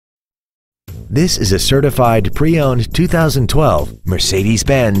This is a certified pre-owned 2012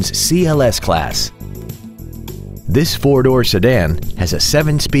 Mercedes-Benz CLS class. This four-door sedan has a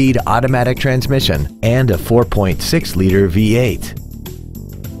 7-speed automatic transmission and a 4.6-liter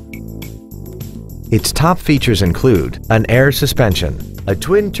V8. Its top features include an air suspension, a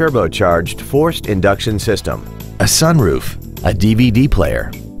twin-turbocharged forced induction system, a sunroof, a DVD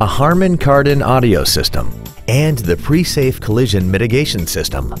player, a Harman Kardon audio system, and the pre-safe collision mitigation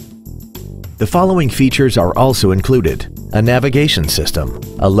system. The following features are also included: a navigation system,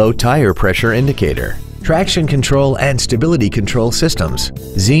 a low tire pressure indicator, traction control and stability control systems,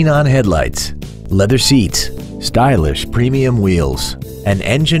 xenon headlights, leather seats, stylish premium wheels, an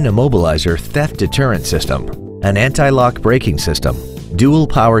engine immobilizer theft deterrent system, an anti-lock braking system, dual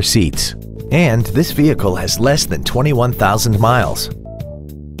power seats, and this vehicle has less than 21,000 miles.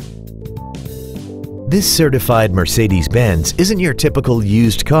 This certified Mercedes-Benz isn't your typical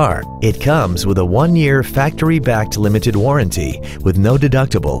used car. It comes with a 1-year factory-backed limited warranty with no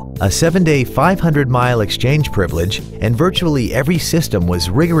deductible, a 7-day 500-mile exchange privilege, and virtually every system was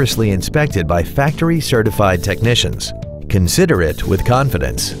rigorously inspected by factory-certified technicians. Consider it with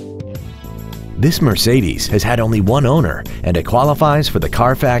confidence. This Mercedes has had only one owner and it qualifies for the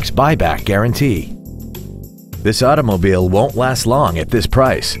Carfax buyback guarantee. This automobile won't last long at this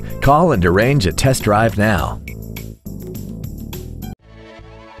price. Call and arrange a test drive now.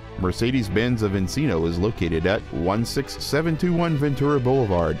 Mercedes-Benz of Encino is located at 16721 Ventura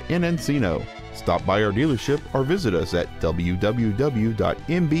Boulevard in Encino. Stop by our dealership or visit us at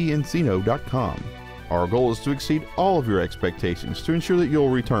www.mbencino.com. Our goal is to exceed all of your expectations to ensure that you'll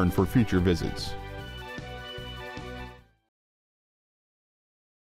return for future visits.